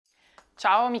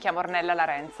Ciao, mi chiamo Ornella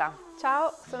Larenza.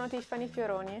 Ciao, sono Tiffany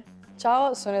Fioroni.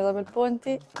 Ciao, sono Isabel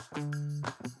Ponti.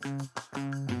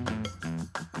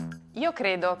 Io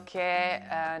credo che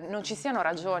non ci siano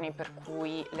ragioni per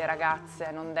cui le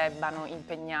ragazze non debbano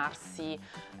impegnarsi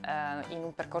in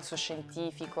un percorso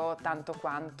scientifico tanto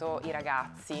quanto i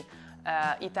ragazzi.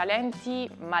 I talenti,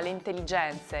 ma le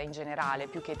intelligenze in generale,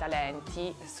 più che i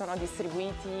talenti, sono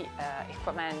distribuiti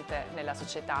equamente nella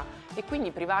società e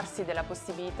quindi privarsi della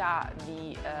possibilità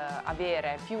di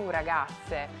avere più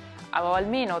ragazze o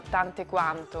almeno tante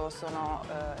quanti sono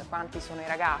i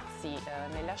ragazzi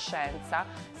nella scienza,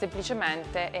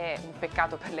 semplicemente è un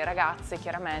peccato per le ragazze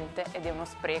chiaramente ed è uno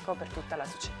spreco per tutta la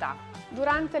società.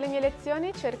 Durante le mie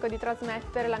lezioni cerco di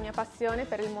trasmettere la mia passione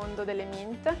per il mondo delle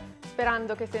MINT,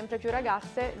 sperando che sempre più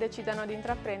ragazze decidano di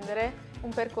intraprendere un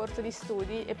percorso di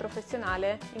studi e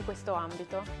professionale in questo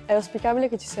ambito. È auspicabile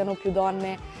che ci siano più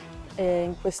donne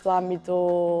in questo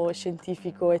ambito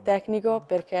scientifico e tecnico,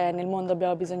 perché nel mondo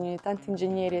abbiamo bisogno di tanti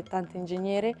ingegneri e tante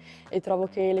ingegnere e trovo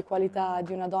che le qualità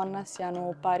di una donna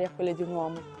siano pari a quelle di un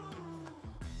uomo.